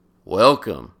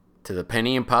Welcome to the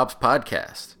Penny and Pops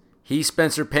podcast. He's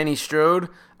Spencer Penny Strode.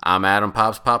 I'm Adam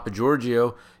Pops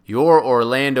Papagiorgio. Your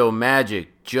Orlando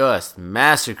Magic just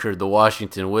massacred the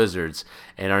Washington Wizards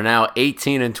and are now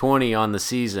 18-20 on the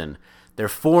season. They're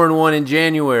 4-1 in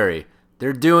January.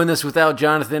 They're doing this without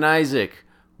Jonathan Isaac.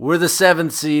 We're the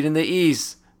 7th seed in the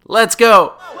East. Let's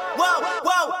go!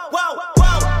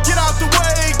 Get out the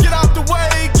way, get out the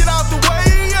way, get out the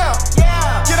way,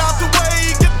 yeah. Get out the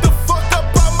way, get the fuck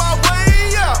up out my way,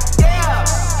 yeah.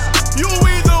 You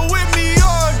either with me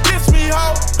or against me,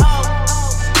 ho.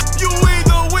 You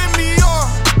either with me or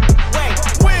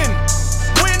win.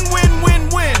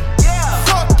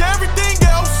 Fuck everything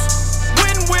else.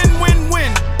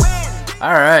 Win.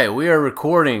 All right, we are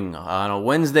recording on a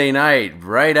Wednesday night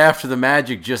right after the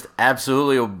Magic just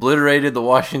absolutely obliterated the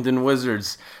Washington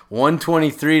Wizards,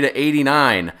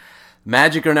 123-89.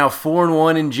 Magic are now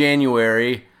 4-1 in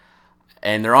January,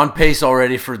 and they're on pace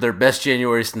already for their best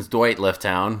January since Dwight left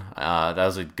town. That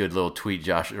was a good little tweet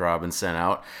Josh Robbins sent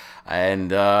out. And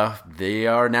they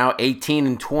are now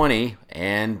 18-20,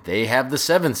 and they have the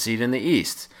 7th seed in the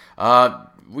East.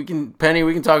 We can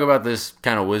talk about this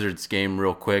kind of Wizards game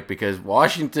real quick because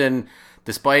Washington,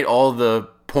 despite all the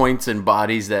points and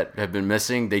bodies that have been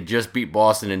missing, they just beat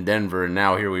Boston and Denver, and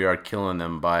now here we are killing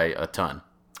them by a ton.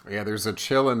 Yeah, there's a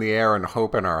chill in the air and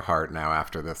hope in our heart now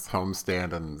after this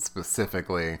homestand and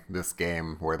specifically this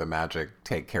game where the Magic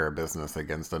take care of business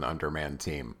against an undermanned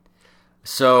team.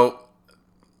 So,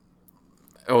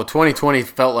 2020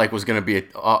 felt like was going to be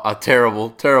a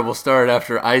terrible start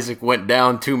after Isaac went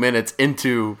down 2 minutes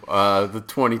into the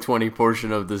 2020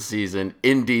 portion of the season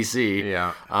in DC.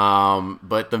 Yeah.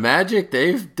 But the Magic,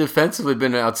 they've defensively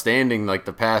been outstanding like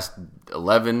the past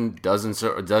dozen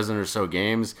or so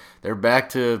games. They're back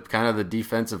to kind of the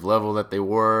defensive level that they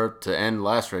were to end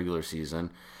last regular season.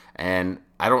 And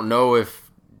I don't know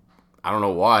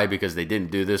why, because they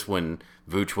didn't do this when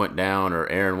Vooch went down or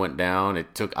Aaron went down.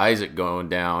 It took Isaac going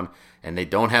down, and they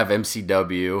don't have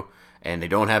MCW, and they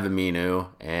don't have Aminu,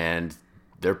 and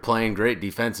they're playing great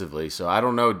defensively. So I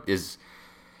don't know, is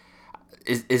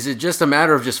it just a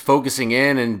matter of just focusing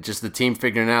in and just the team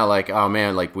figuring out like, oh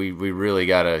man, like we really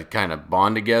got to kind of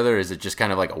bond together? Is it just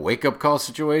kind of like a wake-up call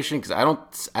situation? Because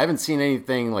I haven't seen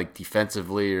anything like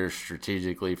defensively or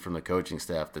strategically from the coaching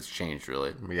staff that's changed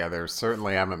really. Yeah, there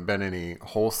certainly haven't been any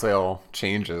wholesale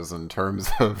changes in terms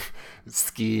of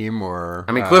scheme or...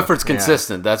 I mean, Clifford's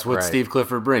consistent. Yeah, that's what right. Steve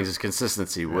Clifford brings, is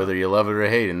consistency. Yeah. Whether you love it or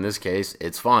hate it, in this case,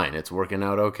 it's fine. It's working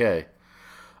out okay.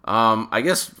 I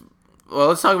guess... Well,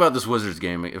 let's talk about this Wizards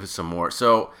game if it's some more.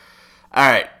 So,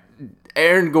 all right,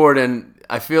 Aaron Gordon,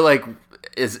 I feel like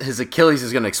his Achilles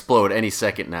is going to explode any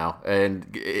second now. And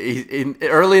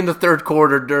early in the third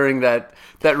quarter during that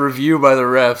review by the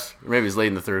refs, or maybe it's late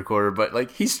in the third quarter, but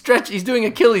like he's doing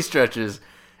Achilles stretches,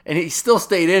 and he still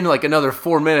stayed in like another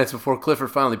 4 minutes before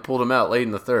Clifford finally pulled him out late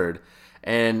in the third.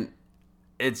 And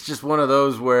it's just one of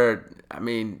those where, I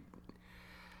mean...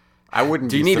 I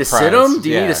wouldn't. Do you be need surprised. to sit him? Do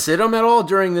you need to sit him at all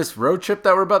during this road trip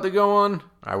that we're about to go on?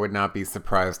 I would not be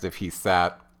surprised if he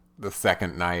sat the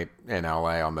second night in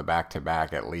LA on the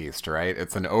back-to-back at least, right?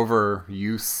 It's an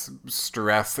overuse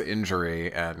stress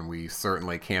injury, and we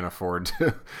certainly can't afford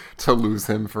to lose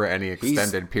him for any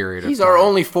extended period of time. He's our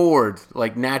only forward,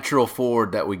 like natural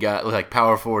forward that we got, like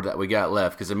power forward that we got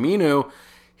left. Because Aminu,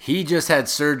 he just had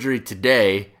surgery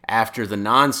today after the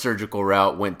non-surgical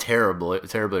route went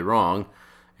terribly wrong.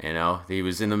 You know, he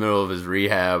was in the middle of his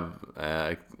rehab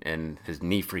and his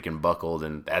knee freaking buckled,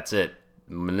 and that's it.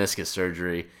 Meniscus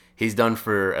surgery. He's done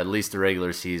for at least the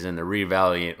regular season. They're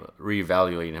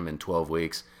reevaluating him in 12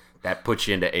 weeks. That puts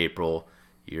you into April.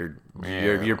 You're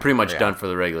pretty much done for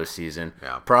the regular season.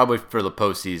 Yeah. Probably for the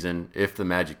postseason if the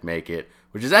Magic make it,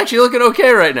 which is actually looking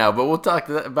okay right now, but we'll talk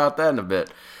about that in a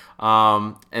bit.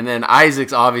 And then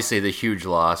Isaac's obviously the huge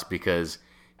loss because...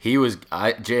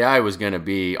 J.I. was going to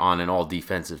be on an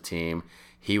all-defensive team.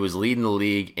 He was leading the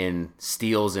league in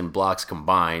steals and blocks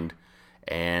combined.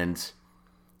 And,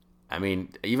 I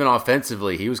mean, even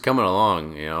offensively, he was coming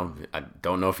along. You know, I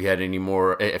don't know if he had any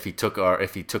more, if he took our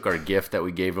gift that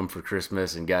we gave him for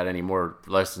Christmas and got any more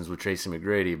lessons with Tracy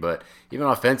McGrady. But even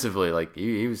offensively, like,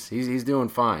 he's doing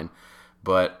fine.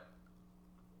 But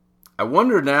I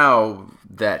wonder now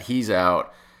that he's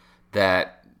out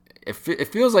that... It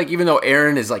feels like even though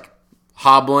Aaron is like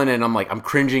hobbling and I'm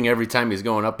cringing every time he's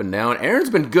going up and down,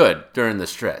 Aaron's been good during the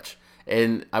stretch.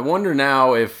 And I wonder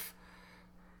now if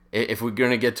we're going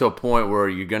to get to a point where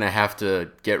you're going to have to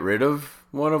get rid of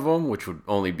one of them, which would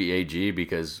only be AG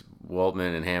because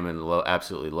Waltman and Hammond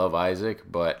absolutely love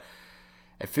Isaac. But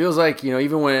it feels like, you know,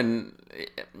 even when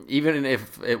even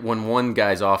when one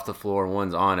guy's off the floor and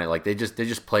one's on it, like they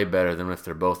just play better than if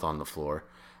they're both on the floor.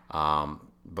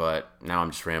 But now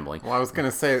I'm just rambling. Well, I was going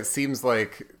to say, it seems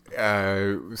like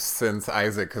since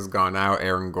Isaac has gone out,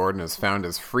 Aaron Gordon has found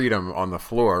his freedom on the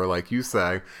floor, like you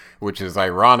say, which is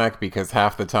ironic because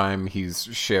half the time he's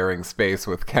sharing space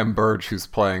with Kem Birch, who's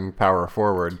playing power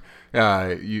forward.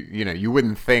 You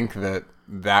wouldn't think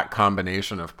that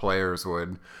combination of players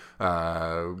would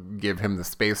give him the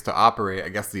space to operate. I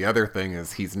guess the other thing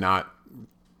is he's not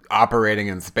operating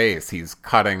in space. He's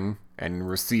cutting and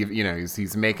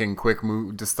he's making quick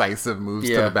decisive moves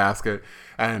to the basket,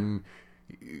 and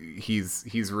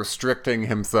he's restricting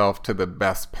himself to the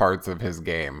best parts of his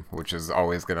game, which is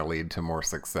always going to lead to more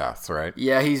success, right?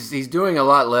 Yeah, he's doing a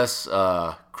lot less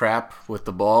crap with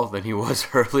the ball than he was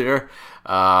earlier.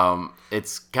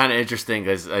 It's kind of interesting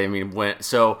because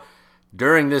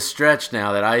during this stretch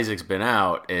now that Isaac's been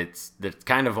out, it's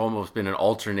kind of almost been an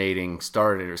alternating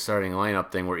starting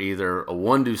lineup thing where either a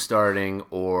Wundu starting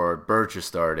or Birch is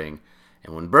starting.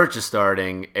 And when Birch is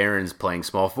starting, Aaron's playing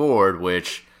small forward,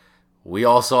 which we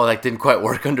all saw that didn't quite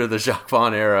work under the Jacques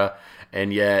Vaughn era.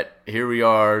 And yet here we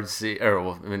are,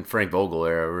 Frank Vogel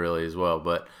era really as well.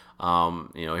 But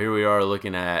here we are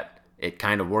looking at it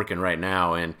kind of working right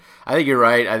now. And I think you're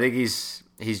right. I think he's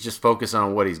just focused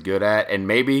on what he's good at, and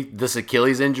maybe this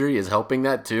Achilles injury is helping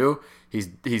that too.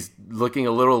 He's looking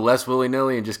a little less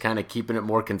willy-nilly and just kind of keeping it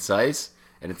more concise,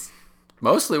 and it's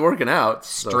mostly working out.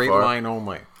 Straight line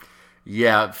only.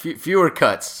 Yeah, fewer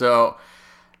cuts. So,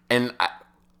 and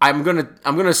I'm gonna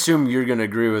assume you're gonna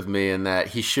agree with me in that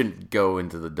he shouldn't go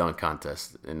into the dunk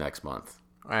contest in next month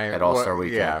at All-Star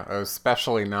Weekend. Yeah,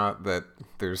 especially not that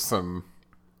there's some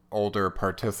older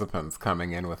participants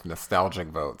coming in with nostalgic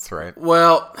votes, right?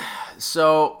 Well,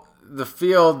 so the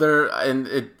field there,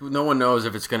 no one knows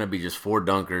if it's going to be just 4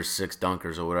 dunkers, 6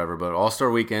 dunkers, or whatever. But All-Star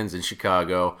Weekend's in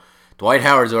Chicago. Dwight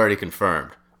Howard's already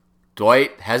confirmed.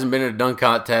 Dwight hasn't been in a dunk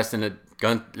contest in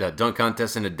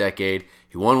a decade.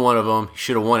 He won one of them. He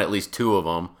should have won at least 2 of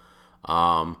them.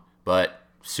 But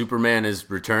Superman is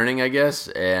returning, I guess,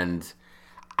 and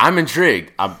I'm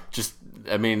intrigued.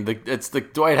 It's the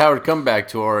Dwight Howard comeback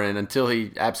tour, and until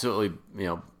he absolutely,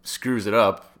 screws it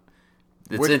up,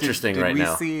 it's interesting right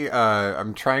now. Did we see,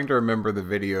 I'm trying to remember the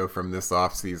video from this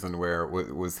offseason where,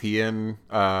 was he in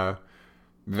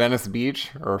Venice Beach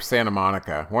or Santa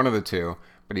Monica? One of the two.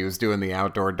 But he was doing the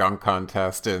outdoor dunk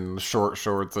contest in short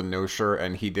shorts and no shirt,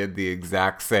 and he did the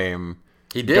exact same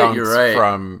dunks you're right.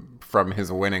 from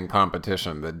his winning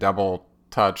competition. The double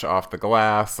touch off the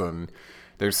glass, and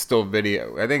there's still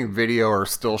video. I think video or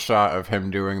still shot of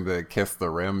him doing the kiss the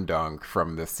rim dunk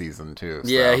from this season too.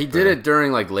 Yeah, he did it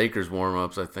during Lakers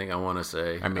warm-ups, I think. I want to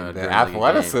say. I mean, the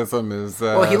athleticism is.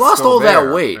 Well, he lost all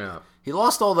that weight. Yeah. He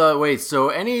lost all that weight. So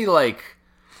any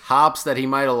hops that he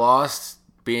might have lost,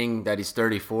 being that he's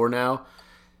 34 now,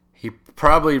 he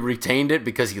probably retained it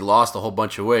because he lost a whole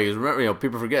bunch of weight. Remember,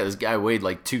 people forget this guy weighed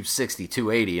 260,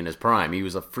 280 in his prime. He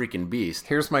was a freaking beast.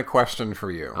 Here's my question for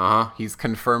you. He's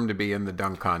confirmed to be in the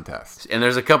dunk contest. And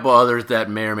there's a couple others that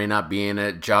may or may not be in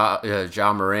it. Ja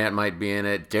Morant might be in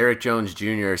it. Derrick Jones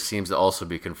Jr. seems to also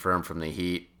be confirmed from the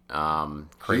Heat.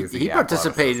 Crazy. He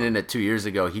participated in it 2 years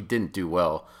ago. He didn't do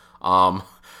well.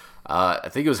 I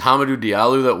think it was Hamidou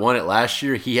Diallo that won it last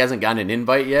year. He hasn't gotten an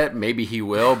invite yet. Maybe he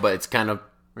will, but it's kind of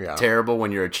terrible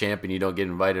when you're a champ and you don't get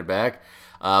invited back.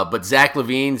 But Zach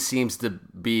LaVine seems to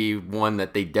be one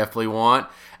that they definitely want.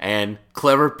 And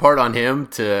clever part on him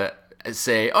to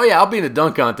say, oh yeah, I'll be in the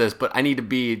dunk contest, but I need to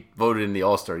be voted in the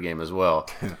All-Star game as well.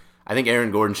 I think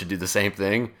Aaron Gordon should do the same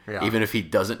thing. Yeah. Even if he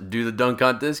doesn't do the dunk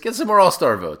contest, get some more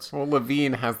All-Star votes. Well,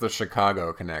 LaVine has the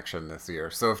Chicago connection this year.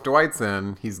 So if Dwight's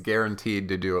in, he's guaranteed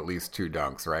to do at least 2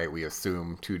 dunks, right? We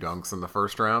assume 2 dunks in the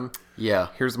first round. Yeah.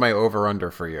 Here's my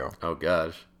over-under for you. Oh,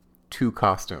 gosh. 2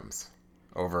 costumes.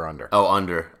 Over-under. Oh,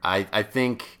 under. I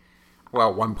think...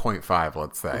 Well, 1.5,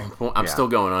 let's say. I'm still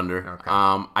going under. Okay.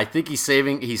 I think he's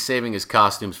saving his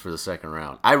costumes for the second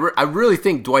round. I really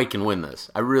think Dwight can win this.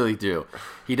 I really do.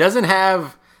 He doesn't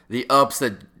have the ups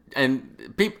that,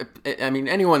 and people. I mean,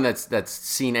 anyone that's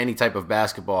seen any type of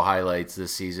basketball highlights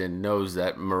this season knows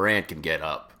that Morant can get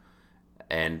up,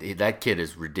 and that kid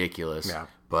is ridiculous. Yeah.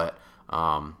 But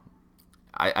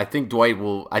I think Dwight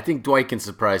will. I think Dwight can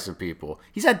surprise some people.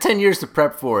 He's had 10 years to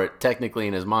prep for it, technically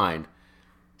in his mind.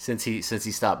 Since he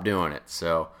stopped doing it,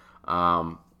 so but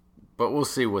we'll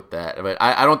see with that. But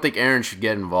I don't think Aaron should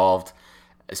get involved,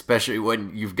 especially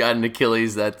when you've got an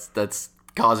Achilles that's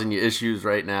causing you issues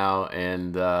right now.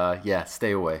 And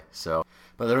stay away. So,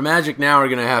 but the Magic now are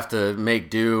gonna have to make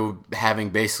do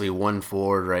having basically one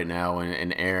forward right now,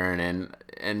 and Aaron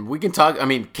and we can talk. I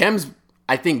mean, Kem's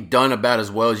I think, done about as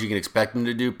well as you can expect him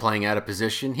to do, playing out of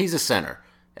position. He's a center.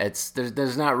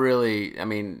 There's not really. I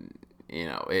mean,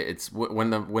 it's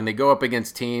when they go up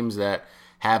against teams that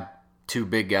have two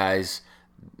big guys,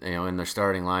 in their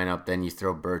starting lineup, then you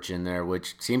throw Birch in there,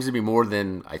 which seems to be more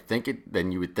than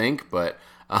than you would think, but.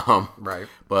 Right.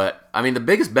 But, I mean, the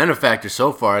biggest benefactor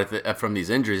so far from these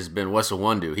injuries has been Wessel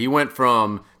Wundu. He went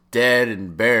from dead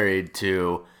and buried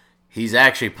to he's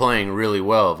actually playing really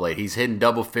well of late. He's hitting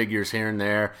double figures here and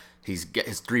there. His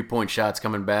 3-point shots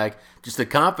coming back. Just the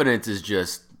confidence is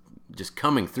just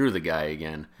coming through the guy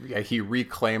again. Yeah, he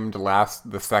reclaimed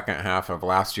the second half of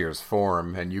last year's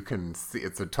form, and you can see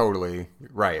it's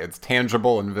it's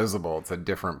tangible and visible. It's a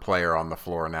different player on the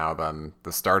floor now than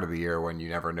the start of the year, when you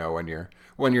never know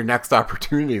when your next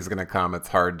opportunity is going to come. It's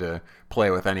hard to play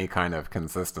with any kind of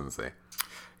consistency.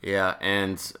 Yeah,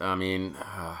 and I mean,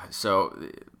 so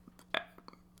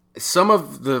some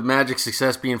of the Magic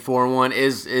success being 4-1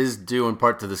 is due in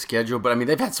part to the schedule, but I mean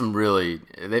they've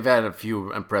had a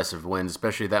few impressive wins,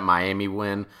 especially that Miami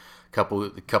win a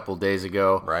couple days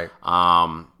ago. Right.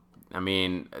 I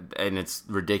mean, and it's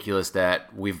ridiculous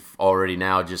that we've already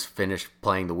now just finished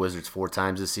playing the Wizards 4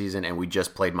 times this season, and we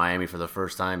just played Miami for the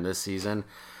first time this season,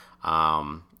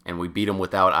 and we beat them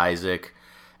without Isaac.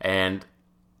 And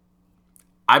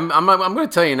I'm going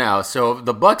to tell you now. So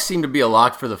the Bucks seem to be a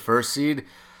lock for the first seed.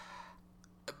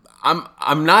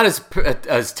 I'm not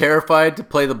as terrified to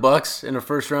play the Bucks in a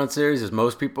first round series as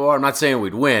most people are. I'm not saying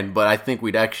we'd win, but I think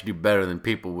we'd actually do better than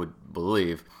people would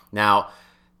believe. Now,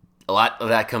 a lot of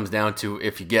that comes down to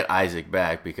if you get Isaac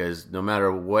back, because no matter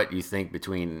what you think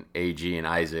between AG and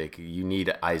Isaac, you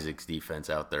need Isaac's defense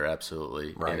out there,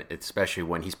 absolutely. Right. And especially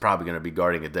when he's probably going to be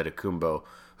guarding Antetokounmpo,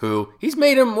 who he's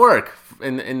made him work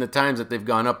in the times that they've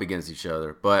gone up against each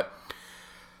other. But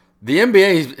the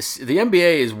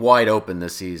NBA is wide open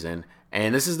this season,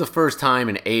 and this is the first time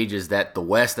in ages that the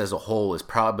West as a whole is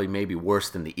probably maybe worse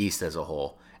than the East as a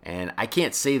whole. And I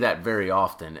can't say that very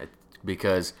often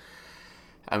because,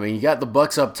 I mean, you got the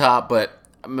Bucks up top, but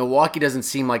Milwaukee doesn't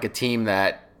seem like a team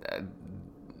that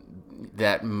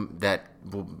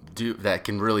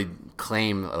can really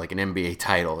claim like an NBA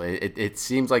title. It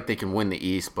seems like they can win the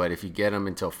East, but if you get them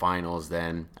until finals,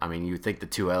 then I mean, you would think the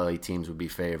 2 LA teams would be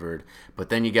favored. But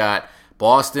then you got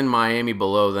Boston, Miami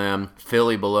below them,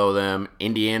 Philly below them.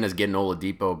 Indiana's getting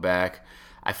Oladipo back.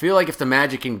 I feel like if the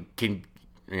Magic can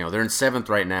they're in 7th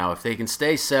right now. If they can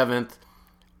stay 7th,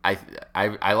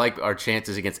 I like our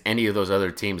chances against any of those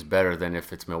other teams better than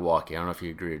if it's Milwaukee. I don't know if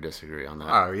you agree or disagree on that.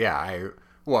 Oh yeah,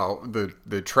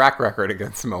 the track record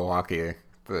against Milwaukee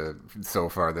so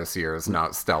far this year is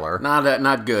not stellar.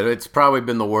 Not good. It's probably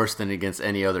been the worst than against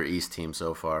any other East team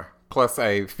so far. Plus,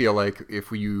 I feel like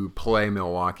if you play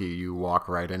Milwaukee, you walk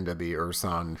right into the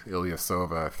Ersan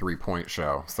Ilyasova 3-point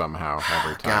show somehow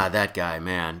every time. God, that guy,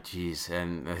 man, jeez.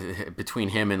 And between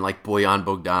him and like Bojan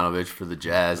Bogdanovic for the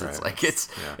Jazz, right. It's like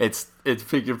it's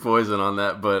pick your poison on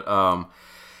that. But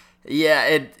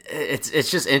yeah,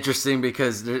 it's just interesting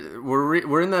because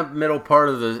we're in that middle part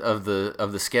of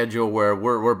the schedule where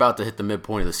we're about to hit the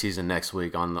midpoint of the season next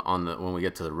week on the when we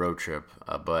get to the road trip.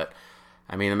 But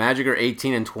I mean, the Magic are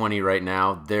 18-20 right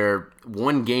now. They're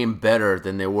one game better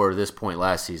than they were at this point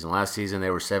last season. Last season they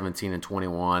were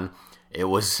 17-21. It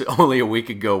was only a week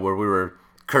ago where we were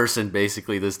cursing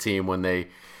basically this team when they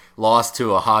lost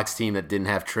to a Hawks team that didn't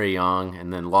have Trae Young,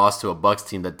 and then lost to a Bucks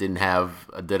team that didn't have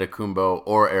Antetokounmpo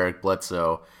or Eric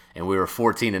Bledsoe, and we were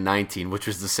 14-19, which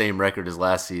was the same record as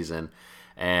last season.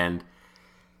 And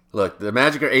look, the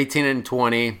Magic are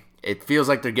 18-20. It feels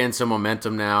like they're getting some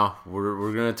momentum now.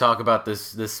 We're going to talk about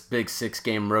this big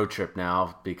 6-game road trip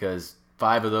now because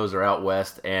 5 of those are out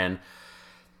west, and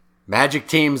Magic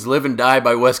teams live and die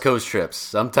by West Coast trips.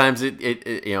 Sometimes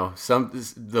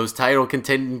those title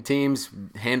contending teams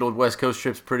handled West Coast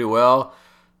trips pretty well.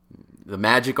 The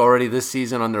Magic already this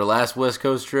season on their last West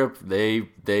Coast trip, they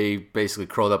basically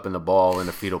curled up in the ball in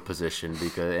a fetal position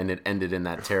and it ended in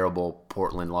that terrible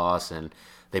Portland loss, and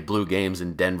they blew games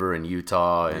in Denver and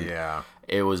Utah, and yeah,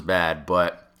 it was bad.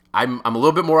 But I'm a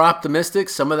little bit more optimistic.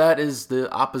 Some of that is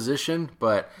the opposition,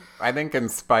 but I think in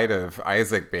spite of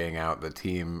Isaac being out, the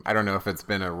team, I don't know if it's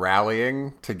been a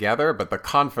rallying together, but the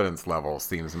confidence level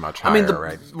seems much higher,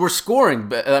 right? We're scoring,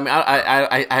 but I mean,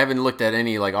 I haven't looked at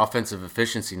any like offensive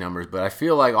efficiency numbers, but I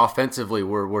feel like offensively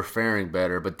we're faring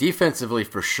better, but defensively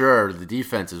for sure, the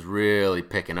defense is really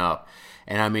picking up.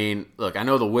 And I mean, look, I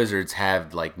know the Wizards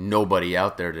have like nobody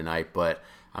out there tonight, but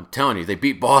I'm telling you, they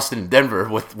beat Boston and Denver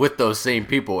with those same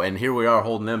people, and here we are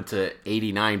holding them to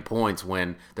 89 points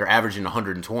when they're averaging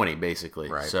 120 basically.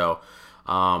 Right. So,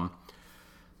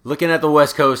 Looking at the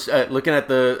West Coast, looking at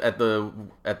the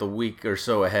week or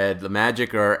so ahead, the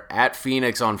Magic are at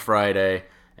Phoenix on Friday,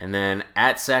 and then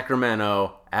at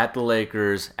Sacramento, at the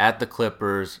Lakers, at the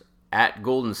Clippers, at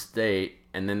Golden State,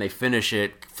 and then they finish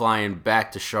it flying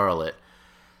back to Charlotte.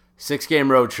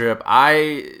 6-game road trip.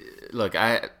 I look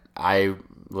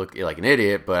like an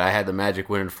idiot, but I had the Magic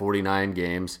winning 49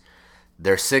 games.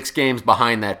 They're 6 games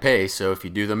behind that pace, so if you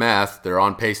do the math, they're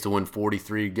on pace to win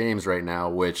 43 games right now,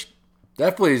 which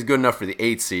definitely is good enough for the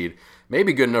 8th seed.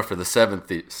 Maybe good enough for the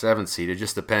 7th seed. It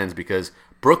just depends because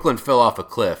Brooklyn fell off a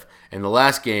cliff. In the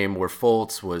last game where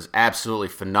Fultz was absolutely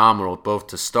phenomenal both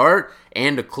to start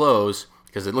and to close,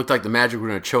 because it looked like the Magic were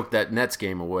going to choke that Nets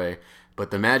game away.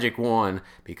 But the Magic won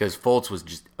because Fultz was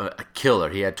just a killer.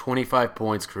 He had 25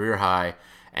 points, career high,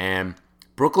 and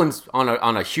Brooklyn's on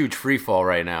a huge free fall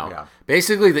right now. Yeah.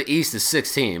 Basically, the East is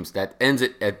 6 teams. That ends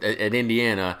at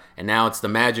Indiana, and now it's the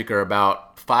Magic are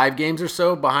about 5 games or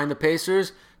so behind the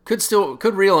Pacers.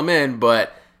 Could reel them in,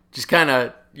 but just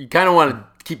you kind of want to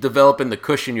keep developing the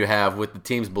cushion you have with the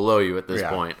teams below you at this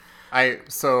point. No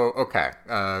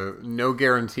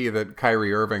guarantee that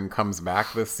Kyrie Irving comes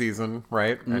back this season,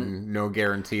 right? Mm-hmm. And no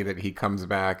guarantee that he comes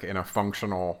back in a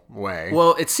functional way.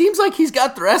 Well, it seems like he's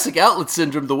got thoracic outlet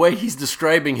syndrome the way he's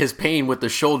describing his pain with the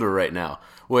shoulder right now,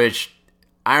 which,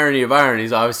 irony of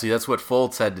ironies, obviously that's what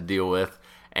Fultz had to deal with.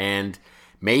 And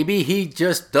maybe he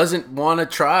just doesn't want to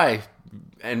try,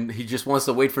 and he just wants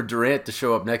to wait for Durant to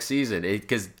show up next season.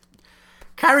 Because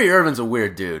Kyrie Irving's a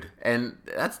weird dude, and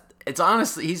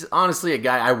he's honestly a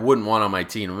guy I wouldn't want on my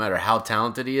team, no matter how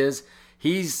talented he is.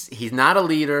 He's not a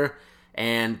leader,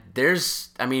 and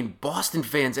Boston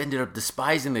fans ended up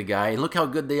despising the guy, and look how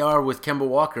good they are with Kemba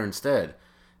Walker instead.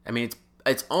 I mean,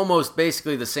 it's almost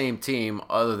basically the same team,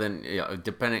 other than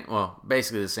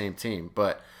basically the same team.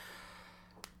 But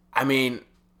I mean,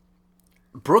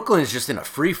 Brooklyn's just in a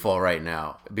free fall right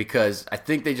now because I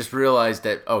think they just realized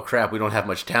that, oh crap, we don't have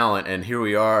much talent, and here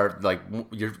we are, like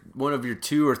one of your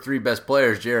 2 or 3 best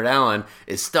players, Jared Allen,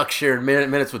 is stuck sharing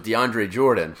minutes with DeAndre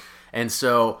Jordan. And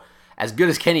so, as good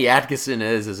as Kenny Atkinson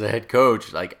is as a head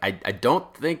coach, like I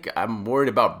don't think I'm worried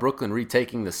about Brooklyn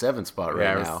retaking the 7th spot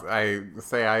now.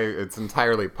 It's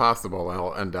entirely possible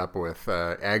I'll end up with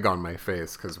egg on my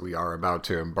face because we are about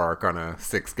to embark on a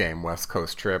 6-game West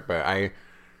Coast trip, but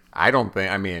I don't think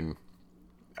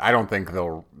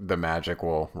the Magic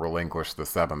will relinquish the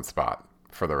 7th spot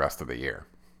for the rest of the year.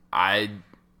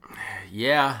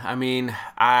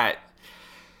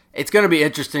 It's going to be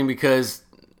interesting because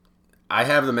I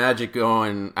have the Magic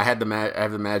going. I have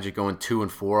the Magic going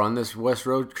 2-4 on this West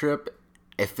road trip.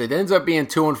 If it ends up being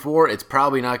 2-4, it's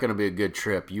probably not going to be a good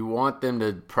trip. You want them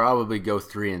to probably go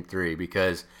 3-3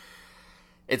 because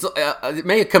it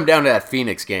may come down to that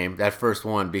Phoenix game, that first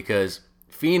one, because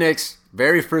Phoenix,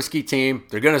 very frisky team.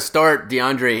 They're going to start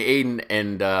DeAndre Ayton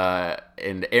and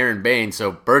Aaron Baines,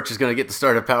 so Birch is going to get the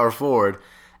start at power forward.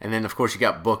 And then, of course, you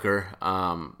got Booker,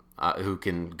 who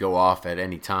can go off at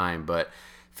any time. But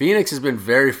Phoenix has been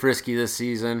very frisky this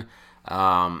season.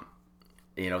 But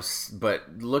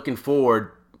looking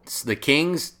forward, the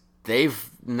Kings, they've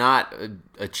not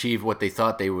achieved what they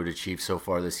thought they would achieve so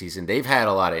far this season. They've had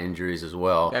a lot of injuries as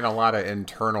well. And a lot of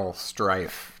internal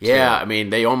strife. Yeah, I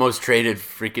mean, they almost traded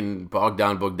freaking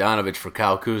Bogdan Bogdanovic for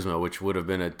Kyle Kuzma, which would have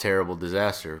been a terrible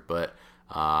disaster. But,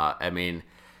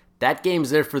 that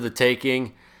game's there for the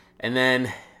taking. And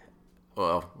then,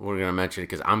 well, we're going to mention it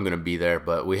because I'm going to be there,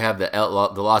 but we have the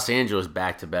Los Angeles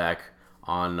back-to-back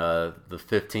on the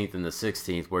 15th and the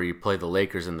 16th where you play the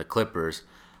Lakers and the Clippers.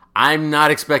 I'm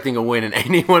not expecting a win in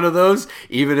any one of those,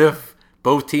 even if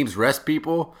both teams rest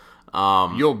people.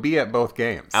 You'll be at both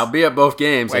games. I'll be at both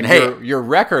games. And hey, your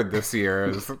record this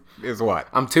year is what?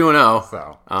 I'm 2-0.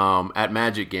 So at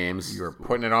Magic games. You're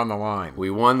putting it on the line. We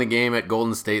won the game at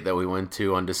Golden State that we went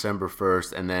to on December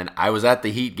 1st, and then I was at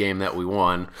the Heat game that we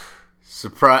won.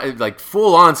 Surprise, like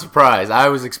full-on surprise. I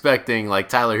was expecting like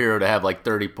Tyler Hero to have like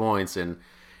 30 points, and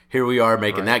here we are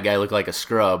making that guy look like a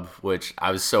scrub, which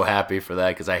I was so happy for that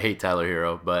because I hate Tyler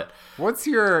Hero. But what's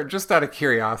your, just out of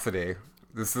curiosity,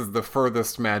 this is the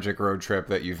furthest Magic road trip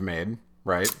that you've made,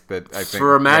 right? That I think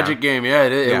for a Magic game,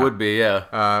 it would be,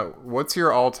 yeah. What's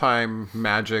your all-time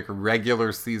Magic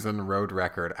regular season road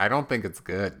record? I don't think it's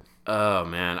good. Oh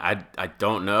man, I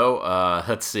don't know.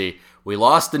 Let's see. We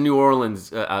lost to New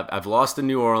Orleans. I've lost to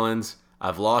New Orleans.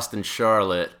 I've lost in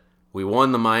Charlotte. We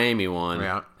won the Miami one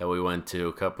that we went to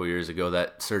a couple years ago.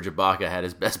 That Serge Ibaka had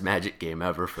his best Magic game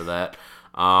ever for that.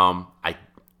 I'm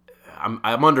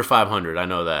under 500. I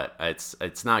know that.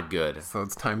 It's not good. So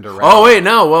it's time to wrap. Oh wait,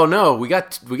 no. Well, no. We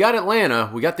got Atlanta.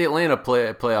 We got the Atlanta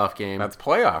playoff game. That's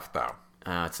playoff though.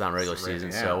 It's not regular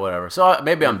season, yeah. so whatever. So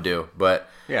maybe I'm due, but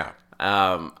Yeah.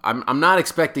 I'm not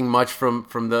expecting much from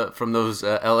those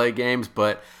LA games.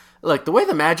 But look, the way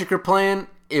the Magic are playing,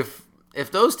 if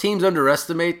those teams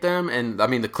underestimate them, and I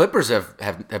mean the Clippers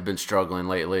have been struggling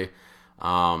lately.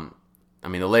 I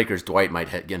mean the Lakers, Dwight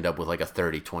might end up with like a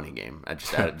 30-20 game,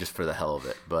 just for the hell of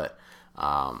it. But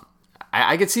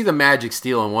I could see the Magic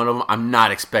stealing one of them. I'm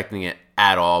not expecting it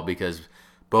at all because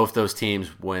both those teams,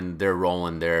 when they're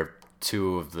rolling, they're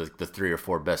two of the 3 or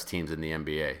 4 best teams in the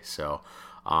NBA. So,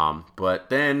 but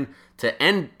then to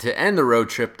end the road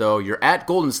trip though, you're at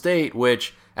Golden State,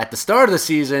 which at the start of the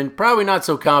season probably not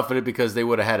so confident because they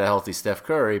would have had a healthy Steph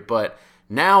Curry, but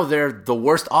now they're the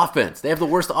worst offense. They have the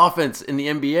worst offense in the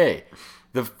NBA.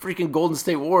 The freaking Golden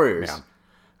State Warriors. Yeah.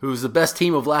 Who's the best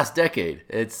team of last decade.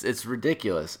 It's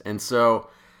ridiculous. And so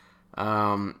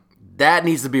that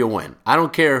needs to be a win. I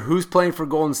don't care who's playing for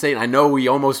Golden State. I know we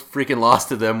almost freaking lost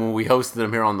to them when we hosted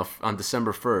them here on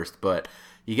December 1st, but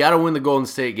you got to win the Golden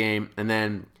State game, and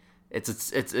then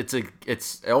it's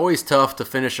always tough to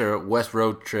finish a West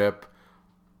road trip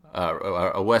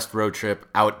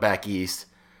out back east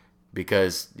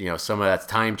because some of that's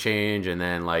time change, and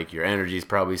then like your energy is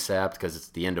probably sapped because it's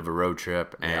the end of a road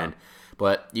trip and.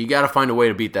 But you got to find a way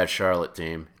to beat that Charlotte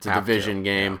team. It's a division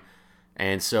game,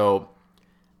 and so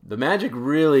the Magic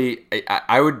really,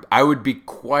 I would be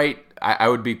quite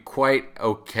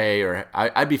okay, or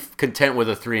I'd be content with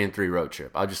a 3-3 road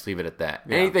trip. I'll just leave it at that.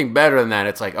 Yeah. Anything better than that,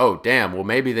 it's like, oh damn, well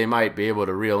maybe they might be able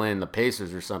to reel in the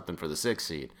Pacers or something for the 6th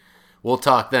seed. We'll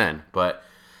talk then. But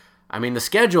I mean, the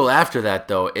schedule after that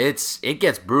though, it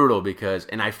gets brutal because,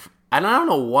 and I don't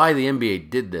know why the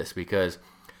NBA did this because.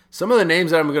 Some of the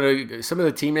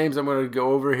team names I'm gonna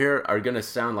go over here are gonna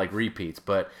sound like repeats,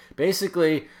 but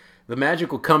basically, the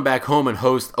Magic will come back home and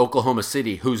host Oklahoma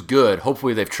City, who's good.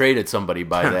 Hopefully, they've traded somebody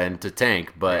by then to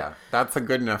tank. But yeah, that's a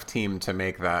good enough team to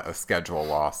make that a schedule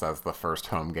loss as the first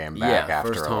home game back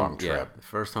after a long trip. Yeah,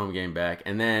 first home game back,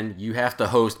 and then you have to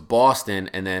host Boston,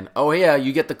 and then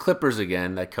you get the Clippers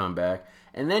again that come back,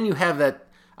 and then you have that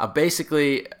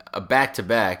basically a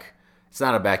back-to-back. It's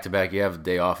not a back-to-back. You have a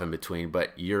day off in between,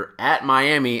 but you're at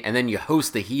Miami, and then you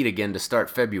host the Heat again to start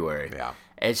February. Yeah,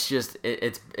 it's just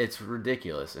it's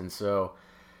ridiculous. And so,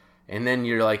 and then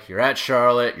you're at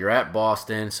Charlotte, you're at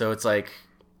Boston, so it's like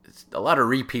it's a lot of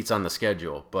repeats on the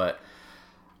schedule. But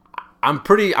I'm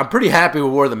pretty happy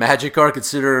with where the Magic are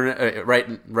considering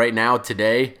right now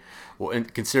today.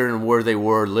 Considering where they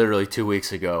were literally 2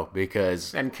 weeks ago,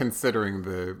 and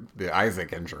considering the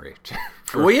Isaac injury.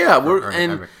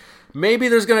 Maybe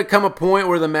there's going to come a point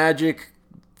where the Magic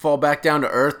fall back down to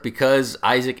earth because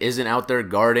Isaac isn't out there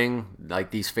guarding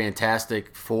like these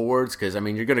fantastic forwards. Because I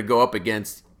mean, you're going to go up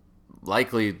against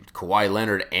likely Kawhi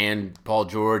Leonard and Paul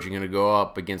George. You're going to go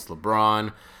up against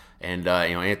LeBron and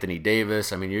Anthony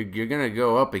Davis. I mean, you're going to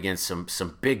go up against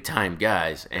some big time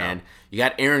guys, and you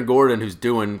got Aaron Gordon who's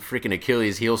doing freaking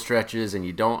Achilles heel stretches, and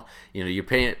you're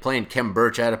playing Kem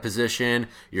Birch out of position.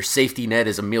 Your safety net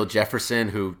is Emile Jefferson,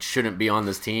 who shouldn't be on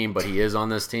this team, but he is on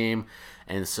this team,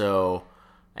 and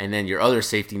then your other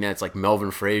safety nets like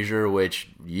Melvin Frazier, which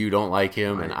you don't like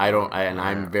him, and I don't, and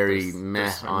I'm very meh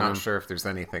on him. I'm not sure if there's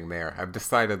anything there. I've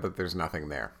decided that there's nothing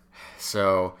there.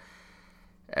 So.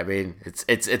 I mean,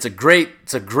 it's a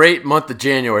great month of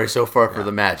January so far for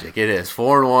the Magic. It is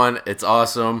 4-1. It's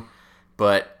awesome,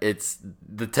 but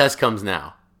the test comes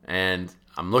now, and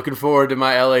I'm looking forward to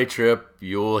my LA trip.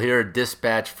 You'll hear a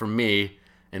dispatch from me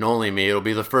and only me. It'll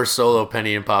be the first solo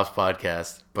Penny and Pops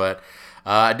podcast. But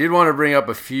I did want to bring up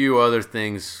a few other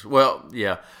things. Well,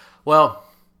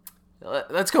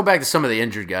 let's go back to some of the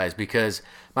injured guys because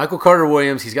Michael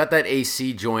Carter-Williams, he's got that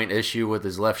AC joint issue with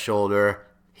his left shoulder.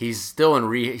 He's still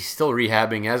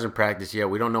rehabbing, hasn't practiced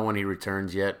yet. We don't know when he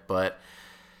returns yet, but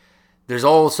there's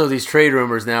also these trade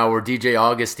rumors now where DJ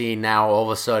Augustine now all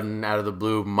of a sudden out of the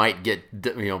blue might get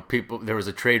people. There was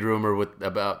a trade rumor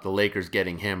about the Lakers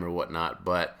getting him or whatnot,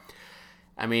 but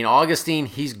I mean Augustine,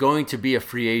 he's going to be a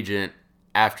free agent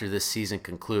after this season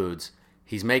concludes.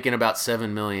 He's making about $7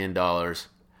 million.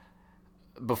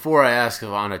 Before I ask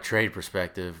on a trade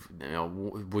perspective,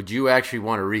 would you actually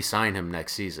want to re-sign him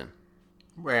next season?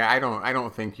 Well, I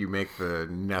don't think you make the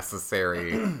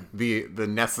necessary the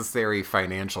necessary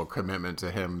financial commitment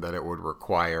to him that it would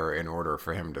require in order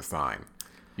for him to sign.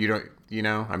 You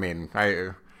don't, I mean,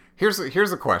 here's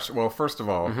a question. Well, first of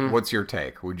all, what's your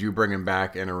take? Would you bring him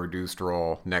back in a reduced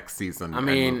role next season and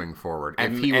moving forward?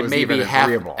 If he was even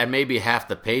agreeable, and maybe half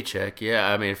the paycheck.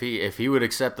 Yeah, I mean, if he would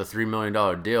accept the $3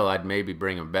 million deal, I'd maybe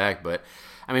bring him back, but.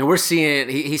 I mean, we're seeing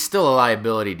he's still a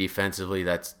liability defensively.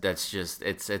 That's just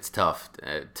it's tough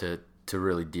to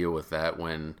really deal with that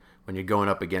when when you're going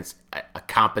up against a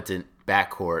competent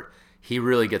backcourt, he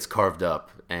really gets carved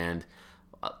up. And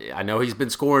I know he's been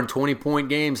scoring 20-point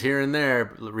games here and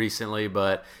there recently,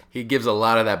 but he gives a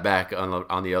lot of that back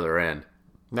on the other end.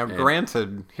 Now,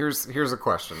 granted, here's a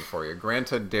question for you.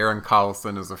 Granted, Darren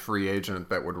Collison is a free agent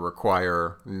that would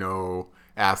require no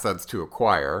assets to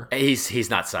acquire. He's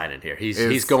not signing here.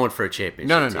 He's going for a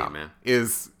championship team, man.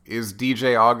 Is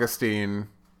DJ Augustine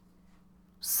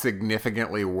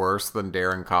significantly worse than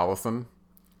Darren Collison?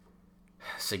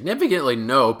 Significantly,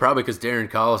 no. Probably because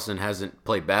Darren Collison hasn't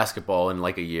played basketball in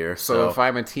like a year. So if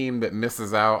I'm a team that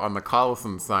misses out on the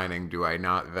Collison signing, do I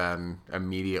not then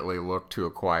immediately look to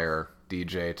acquire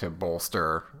DJ to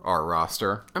bolster our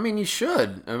roster? I mean, you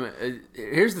should. I mean,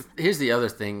 here's the other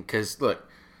thing, because look,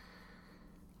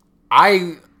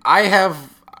 I have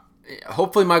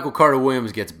hopefully Michael Carter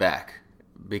Williams gets back,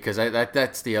 because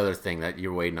that's the other thing that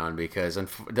you're waiting on, because it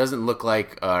doesn't look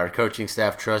like our coaching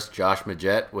staff trusts Josh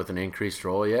Majette with an increased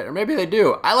role yet, or maybe they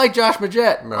do. I like Josh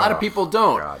Majette. A lot of people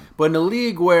don't. God. But in a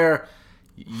league where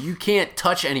you can't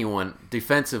touch anyone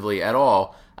defensively at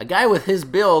all, a guy with his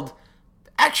build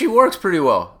actually works pretty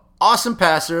well. Awesome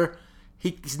passer.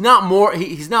 He's not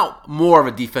more of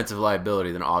a defensive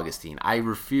liability than Augustine. I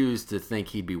refuse to think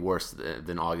he'd be worse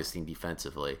than Augustine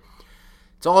defensively.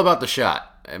 It's all about the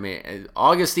shot. I mean,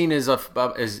 Augustine is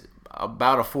about a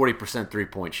 40%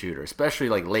 3-point shooter, especially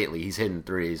like lately. He's hitting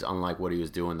threes, unlike what he was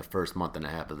doing the first month and a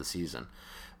half of the season.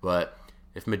 But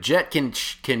if Majette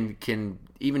can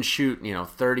even shoot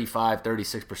 35,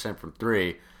 36% from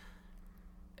three,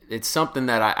 it's something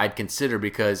that I'd consider,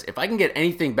 because if I can get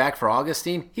anything back for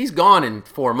Augustine, he's gone in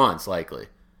 4 months likely.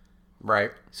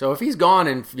 Right. So if he's gone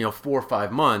in 4 or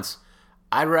 5 months,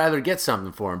 I'd rather get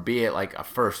something for him, be it like a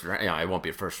first round. It won't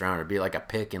be a first rounder, be like a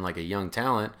pick and like a young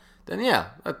talent. Then yeah,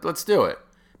 let's do it,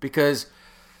 because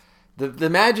the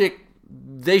Magic,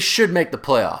 they should make the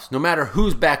playoffs. No matter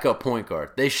who's backup point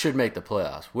guard, they should make the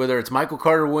playoffs. Whether it's Michael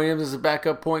Carter Williams as a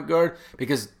backup point guard,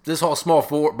 because this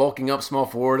whole bulking up small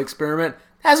forward experiment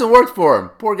hasn't worked for him.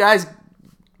 Poor guy's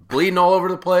bleeding all over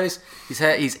the place.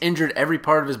 He's injured every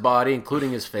part of his body,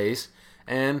 including his face,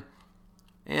 and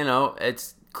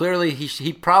it's clearly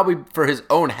he probably, for his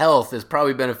own health, is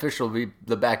probably beneficial to be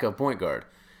the backup point guard.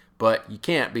 But you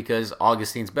can't, because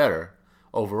Augustine's better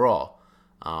overall.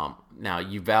 Now,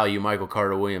 you value Michael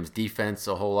Carter Williams' defense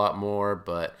a whole lot more,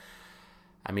 but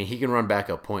I mean, he can run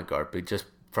backup point guard, but just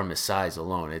from his size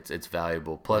alone, it's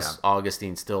valuable. Plus, yeah.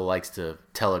 Augustine still likes to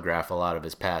telegraph a lot of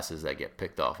his passes that get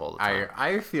picked off all the time.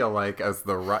 I feel like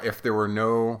if there were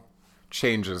no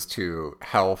changes to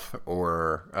health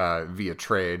or via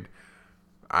trade,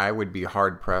 I would be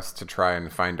hard-pressed to try and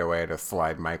find a way to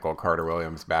slide Michael Carter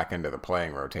Williams back into the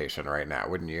playing rotation right now,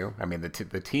 wouldn't you? I mean, the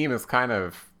team has kind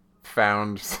of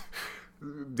found...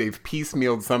 They've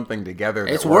piecemealed something together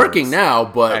that it's working works. Now,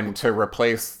 but... And to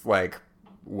replace, like,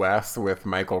 Wes with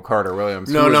Michael Carter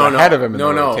Williams, who was ahead of him in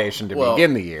the rotation to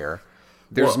begin the year,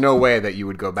 there's no way that you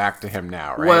would go back to him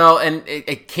now, right? Well, and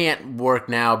it can't work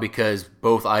now because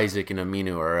both Isaac and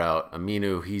Aminu are out.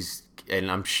 Aminu,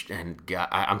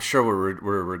 I'm sure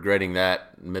we're regretting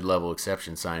that mid-level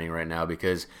exception signing right now,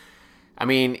 because, I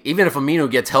mean, even if Aminu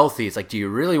gets healthy, it's like, do you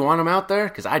really want him out there?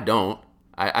 Because I don't.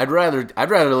 I'd rather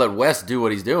let Wes do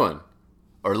what he's doing,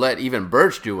 or let even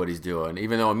Birch do what he's doing,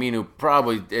 even though Aminu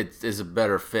probably is a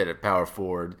better fit at power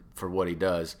forward for what he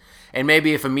does. And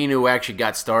maybe if Aminu actually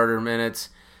got starter minutes,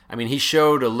 I mean, he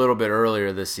showed a little bit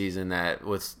earlier this season that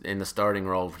in the starting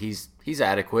role, he's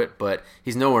adequate, but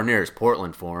he's nowhere near his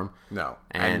Portland form. No,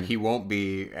 and he won't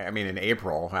be. I mean, in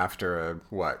April after a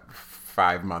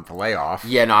 5-month layoff.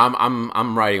 Yeah, no,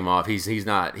 I'm writing him off. He's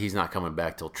not coming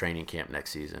back till training camp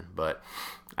next season. But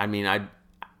I mean,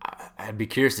 I'd be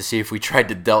curious to see if we tried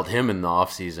to dealt him in the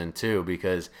offseason too,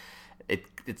 because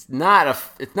it's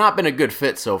not been a good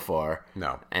fit so far.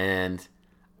 No, and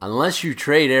unless you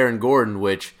trade Aaron Gordon,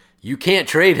 which you can't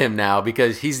trade him now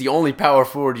because he's the only power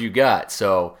forward you got,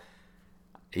 so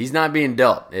he's not being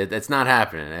dealt. It's not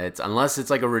happening. Unless it's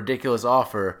like a ridiculous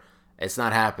offer, it's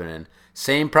not happening.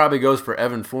 Same probably goes for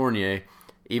Evan Fournier,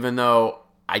 even though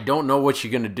I don't know what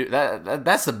you're going to do.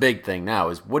 That's the big thing now,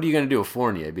 is what are you going to do with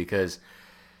Fournier? Because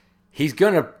he's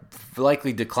going to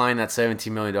likely decline that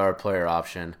 $17 million player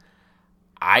option.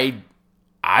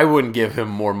 I wouldn't give him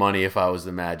more money if I was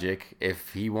the Magic.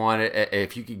 If you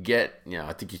could get,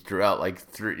 I think he threw out like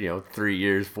 3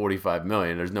 years, $45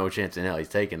 million. There's no chance in hell he's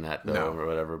taking that though, or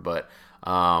whatever. But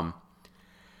I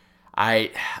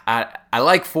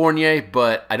like Fournier,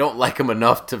 but I don't like him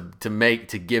enough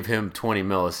to give him $20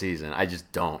 million a season. I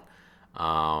just don't.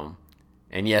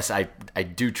 And yes, I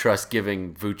do trust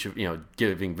giving Vucevic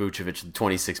the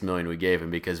 $26 million we gave him,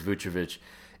 because Vucevic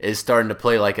is starting to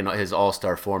play like his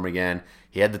all-star form again.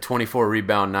 He had the 24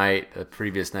 rebound night the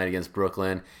previous night against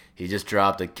Brooklyn. He just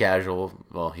dropped a casual.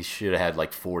 Well, he should have had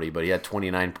like 40, but he had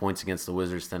 29 points against the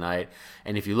Wizards tonight.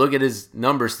 And if you look at his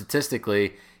numbers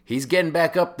statistically, he's getting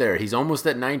back up there. He's almost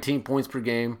at 19 points per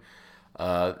game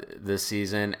this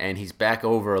season, and he's back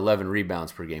over 11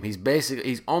 rebounds per game.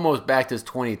 He's almost back to his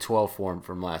 2012 form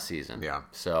from last season. Yeah.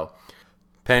 So,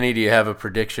 Penny, do you have a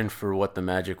prediction for what the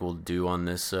Magic will do on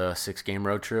this 6-game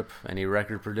road trip? Any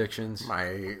record predictions?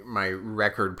 My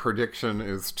record prediction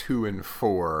is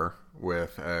 2-4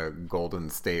 with a Golden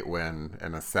State win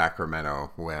and a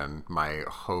Sacramento win. My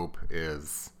hope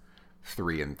is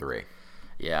 3-3.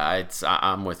 Yeah,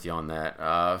 I'm with you on that.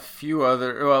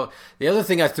 The other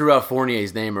thing I threw out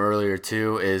Fournier's name earlier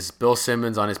too is Bill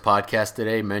Simmons on his podcast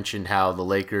today mentioned how the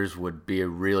Lakers would be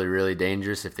really, really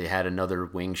dangerous if they had another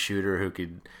wing shooter who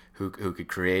could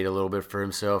create a little bit for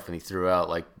himself, and he threw out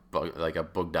like a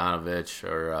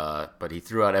Bogdanovich but he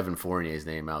threw out Evan Fournier's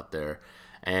name out there.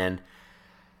 And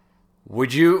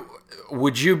would you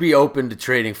be open to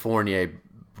trading Fournier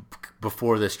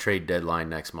before this trade deadline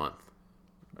next month?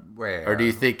 Or do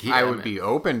you think I would be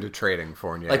open to trading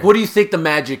Fournier? Like, what do you think the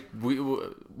Magic?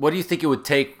 What do you think it would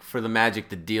take for the Magic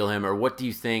to deal him, or what do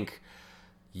you think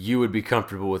you would be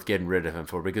comfortable with getting rid of him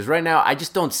for? Because right now, I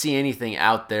just don't see anything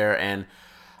out there, and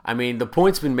I mean, the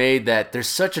point's been made that there's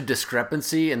such a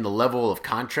discrepancy in the level of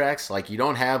contracts. Like, you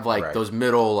don't have those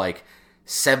middle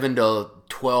 $7 to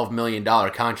 $12 million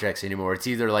contracts anymore. It's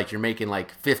either like you're making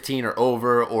 15 or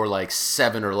over, or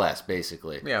 7 or less,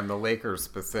 basically. Yeah, and the Lakers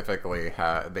specifically,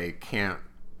 they can't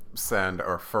send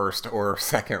a first or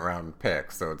second round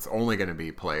pick, so it's only going to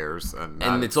be players,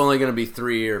 and it's only going to be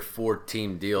 3 or 4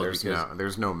 team deals.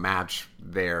 There's no match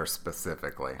there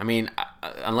specifically. I mean,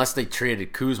 unless they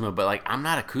traded Kuzma, but I'm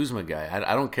not a Kuzma guy.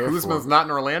 I don't care. Kuzma's not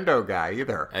an Orlando guy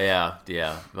either.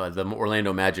 Yeah. But the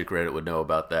Orlando Magic Reddit would know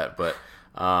about that, but.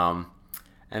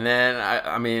 And then,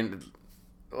 I mean,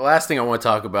 the last thing I want to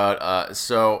talk about,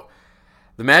 so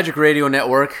the Magic Radio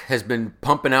Network has been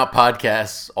pumping out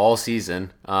podcasts all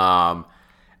season,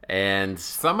 and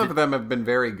some of them have been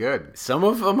very good. Some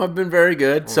of them have been very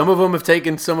good. Some of them have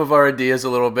taken some of our ideas a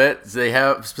little bit. They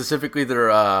have specifically their...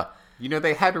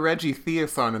 they had Reggie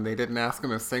Theus on, and they didn't ask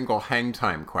him a single hang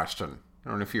time question. I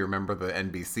don't know if you remember the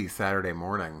NBC Saturday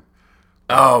Morning.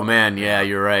 Oh, man, yeah,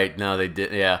 you're right. No, they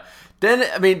did, yeah.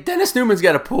 Dennis Newman's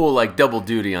got to pull double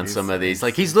duty on some of these.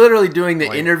 He's literally doing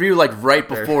the interview right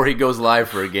before he goes live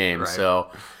for a game. Right. So,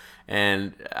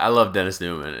 and I love Dennis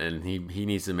Newman, and he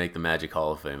needs to make the Magic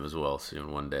Hall of Fame as well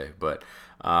soon one day. But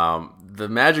the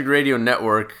Magic Radio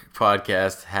Network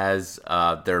podcast has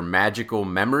their Magical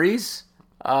Memories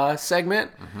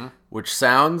segment,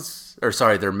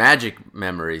 their Magic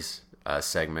Memories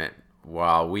segment,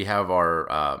 while we have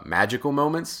our Magical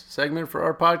Moments segment for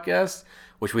our podcast,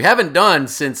 which we haven't done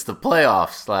since the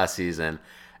playoffs last season.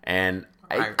 And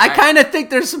I kind of think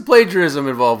there's some plagiarism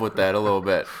involved with that a little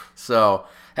bit. So,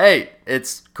 hey,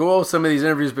 it's cool. Some of these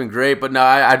interviews have been great. But no,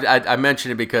 I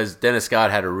mentioned it because Dennis Scott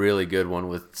had a really good one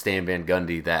with Stan Van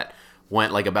Gundy that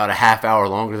went about a half hour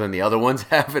longer than the other ones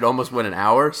have. It almost went an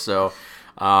hour. So,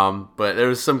 but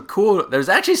there's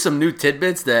actually some new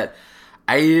tidbits that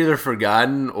I either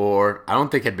forgotten or I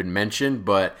don't think had been mentioned,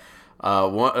 but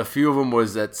a few of them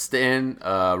was that Stan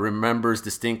remembers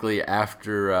distinctly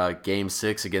after Game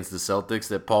 6 against the Celtics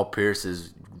that Paul Pierce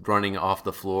is running off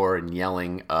the floor and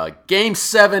yelling, Game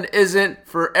 7 isn't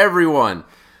for everyone.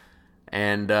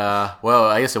 And,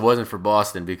 I guess it wasn't for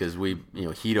Boston because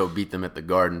Hito beat them at the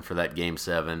Garden for that Game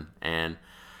 7. And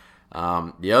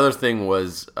the other thing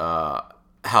was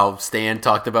how Stan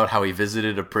talked about how he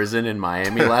visited a prison in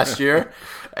Miami last year.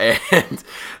 And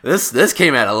this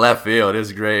came out of left field. It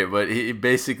was great. But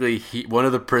one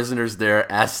of the prisoners there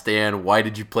asked Stan, why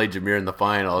did you play Jameer in the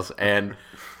finals? And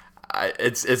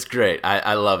it's great.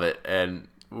 I love it. And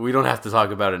we don't have to talk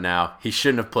about it now. He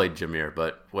shouldn't have played Jameer,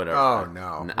 but whatever. Oh,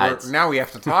 no. Now we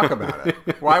have to talk about it.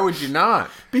 Why would you not?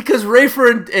 Because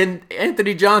Rafer and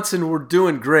Anthony Johnson were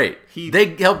doing great.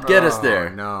 They helped get us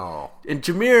there. No. And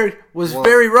Jameer was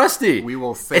very rusty. We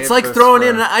will save It's like this throwing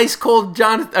in an ice cold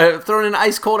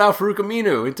Al-Farouq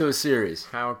Aminu into a series.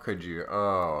 How could you?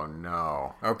 Oh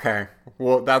no. Okay.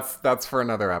 Well, that's for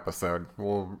another episode.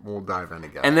 We'll dive in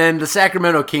again. And then the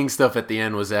Sacramento Kings stuff at the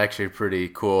end was actually pretty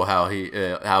cool. How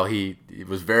he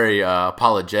was very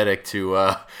apologetic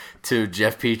to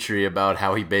Jeff Petrie about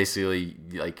how he basically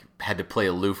had to play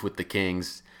aloof with the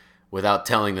Kings, without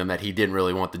telling them that he didn't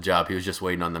really want the job. He was just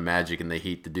waiting on the Magic and the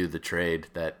Heat to do the trade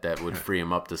that would free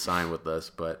him up to sign with us.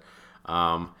 But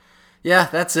Yeah,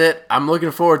 that's it. I'm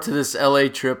looking forward to this LA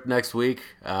trip next week.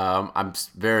 I'm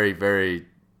very, very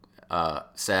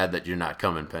sad that you're not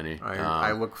coming, Penny.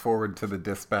 I look forward to the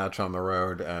dispatch on the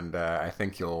road, and I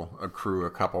think you'll accrue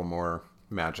a couple more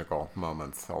magical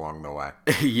moments along the way.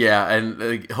 Yeah,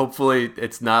 and hopefully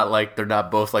it's not like they're not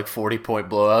both like 40-point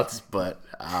blowouts, but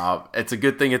it's a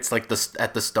good thing it's like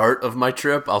at the start of my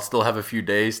trip. I'll still have a few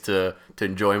days to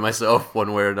enjoy myself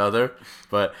one way or another.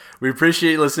 But we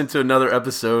appreciate you listening to another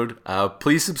episode.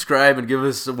 Please subscribe and give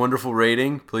us a wonderful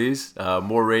rating, please.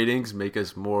 More ratings make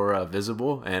us more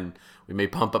visible, and we may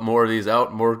pump up more of these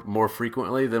out more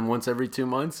frequently than once every 2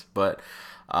 months. But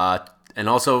and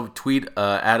also tweet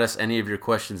at us any of your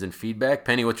questions and feedback.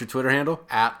 Penny, what's your Twitter handle?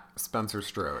 At Spencer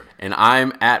Strode. And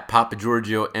I'm at Papa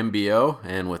Giorgio MBO.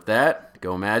 And with that,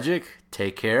 go Magic,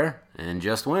 take care, and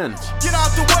just win. Get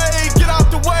out the way, get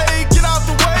out the way, get out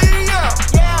the way,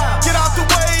 yeah. Get out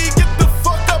the way.